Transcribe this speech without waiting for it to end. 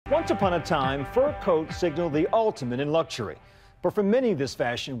Once upon a time, fur coats signaled the ultimate in luxury. But for many this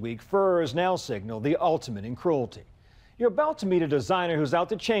fashion week, furs now signal the ultimate in cruelty. You're about to meet a designer who's out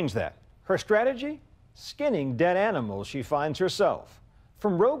to change that. Her strategy? Skinning dead animals she finds herself.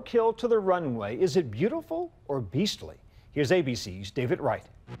 From roadkill to the runway, is it beautiful or beastly? Here's ABC's David Wright.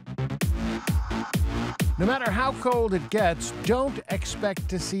 No matter how cold it gets, don't expect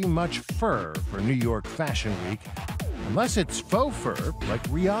to see much fur for New York Fashion Week, unless it's faux fur like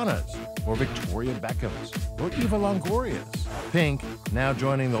Rihanna's, or Victoria Beckham's, or Eva Longoria's. Pink now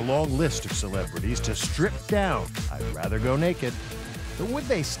joining the long list of celebrities to strip down I'd Rather Go Naked. But would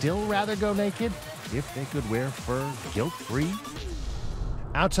they still rather go naked if they could wear fur guilt-free?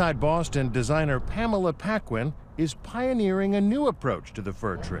 Outside Boston, designer Pamela Paquin is pioneering a new approach to the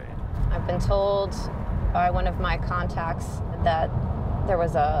fur trade. I've been told by one of my contacts that there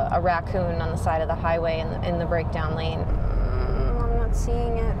was a raccoon on the side of the highway in the breakdown lane. I'm not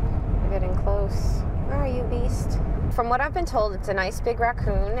seeing it. We're getting close. Where are you, beast? From what I've been told, it's a nice big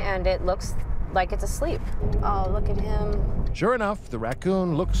raccoon, and it looks like it's asleep. Oh, look at him. Sure enough, the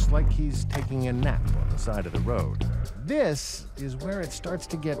raccoon looks like he's taking a nap on the side of the road. This is where it starts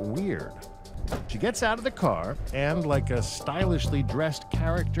to get weird. She gets out of the car and, like a stylishly dressed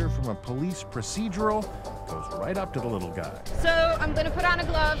character from a police procedural, goes right up to the little guy. So I'm going to put on a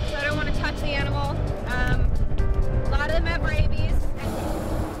glove because I don't want to touch the animal. A lot of them have rabies.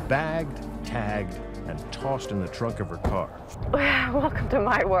 Bagged, tagged, and tossed in the trunk of her car. Welcome to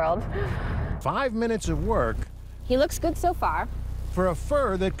my world. 5 minutes of work. He looks good so far. For a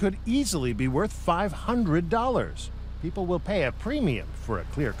fur that could easily be worth $500. People will pay a premium for a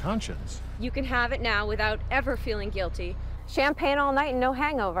clear conscience. You can have it now without ever feeling guilty. Champagne all night and no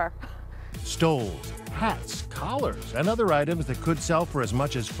hangover. Stoles, hats, collars, and other items that could sell for as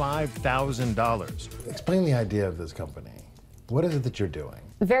much as $5,000. Explain the idea of this company. What is it that you're doing?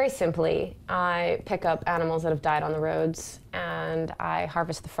 Very simply, I pick up animals that have died on the roads and I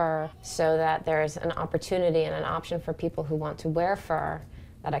harvest the fur so that there's an opportunity and an option for people who want to wear fur,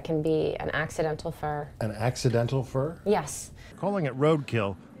 that it can be an accidental fur. An accidental fur? Yes. Calling it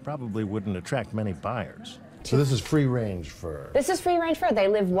roadkill probably wouldn't attract many buyers. So this is free-range fur? This is free-range fur. They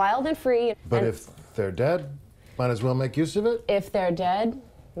live wild and free. But if they're dead, might as well make use of it? If they're dead,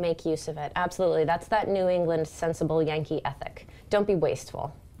 make use of it. Absolutely. That's that New England sensible Yankee ethic. Don't be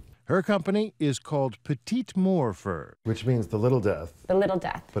wasteful. Her company is called Petite Moor Fur. Which means the little death. The little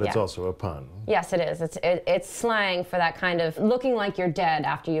death, But it's also a pun. Yes, it is. It's slang for that kind of looking like you're dead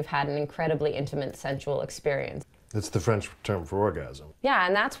after you've had an incredibly intimate, sensual experience. It's the French term for orgasm. Yeah,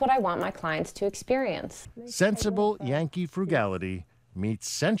 and that's what I want my clients to experience. Sensible Yankee frugality meets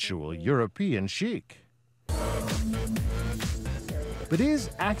sensual European chic. But is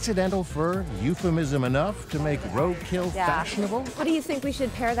accidental fur euphemism enough to make roadkill fashionable? What do you think we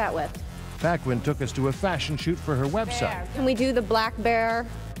should pair that with? Paquin took us to a fashion shoot for her website. Can we do the black bear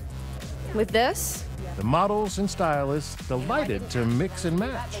with this? The models and stylists delighted to mix and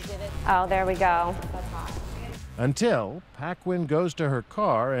match. Oh, there we go. Until Paquin goes to her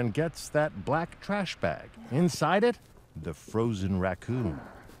car and gets that black trash bag. Inside it, the frozen raccoon.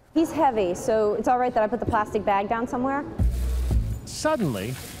 He's heavy, so it's all right that I put the plastic bag down somewhere?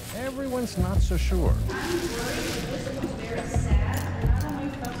 Suddenly, everyone's not so sure.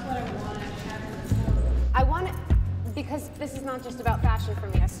 I want it because this is not just about fashion for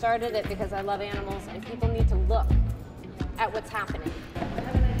me. I started it because I love animals and people need to look at what's happening. I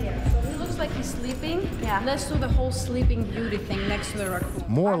have an idea. So he looks like he's sleeping. Yeah. Let's do the whole sleeping beauty thing next to the raccoon.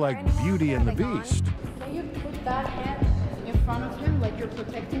 More like Beauty and the Beast. Can you put that head in front of him like you're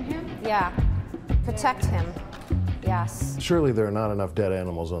protecting him? Yeah, protect him. Yes. Surely there are not enough dead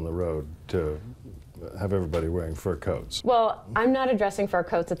animals on the road to have everybody wearing fur coats. Well, I'm not addressing fur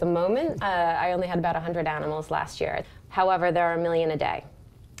coats at the moment. I only had about 100 animals last year. However, there are 1 million a day.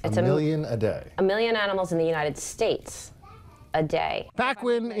 It's a million a day? 1 million animals in the United States a day.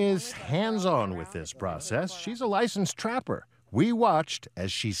 Paquin is hands-on with this process. She's a licensed trapper. We watched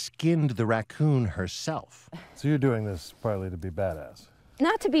as she skinned the raccoon herself. So you're doing this partly to be badass?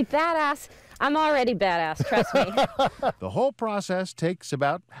 Not to be badass. I'm already badass, trust me. The whole process takes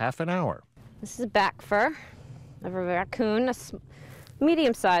about half an hour. This is back fur of a raccoon, a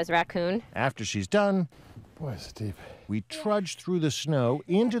medium-sized raccoon. After she's done, boy, it's deep. We trudge through the snow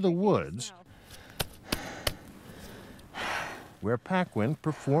into the woods where Paquin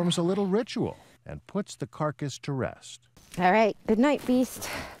performs a little ritual and puts the carcass to rest. All right, good night, beast.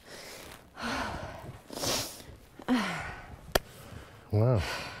 Wow.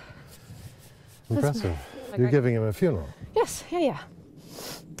 Impressive. You're giving him a funeral. Yes, yeah.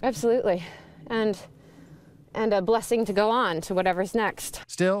 Absolutely. And and a blessing to go on to whatever's next.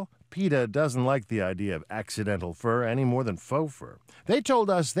 Still, PETA doesn't like the idea of accidental fur any more than faux fur. They told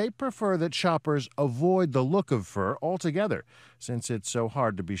us they prefer that shoppers avoid the look of fur altogether, since it's so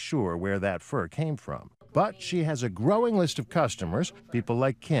hard to be sure where that fur came from. But she has a growing list of customers, people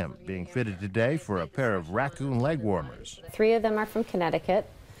like Kim, being fitted today for a pair of raccoon leg warmers. 3 of them are from Connecticut.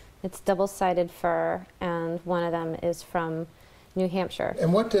 It's double-sided fur, and 1 of them is from New Hampshire.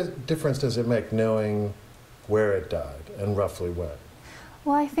 And what difference does it make knowing where it died and roughly when?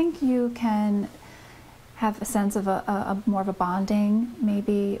 Well, I think you can have a sense of a more of a bonding,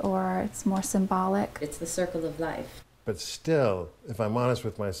 maybe, or it's more symbolic. It's the circle of life. But still, if I'm honest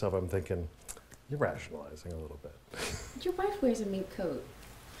with myself, I'm thinking, you're rationalizing a little bit. Your wife wears a mink coat.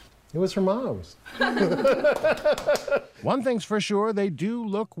 It was her mom's. One thing's for sure, they do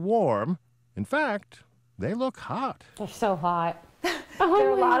look warm. In fact, they look hot. They're so hot.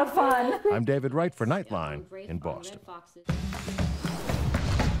 They're a lot of fun. I'm David Wright for Nightline in Boston.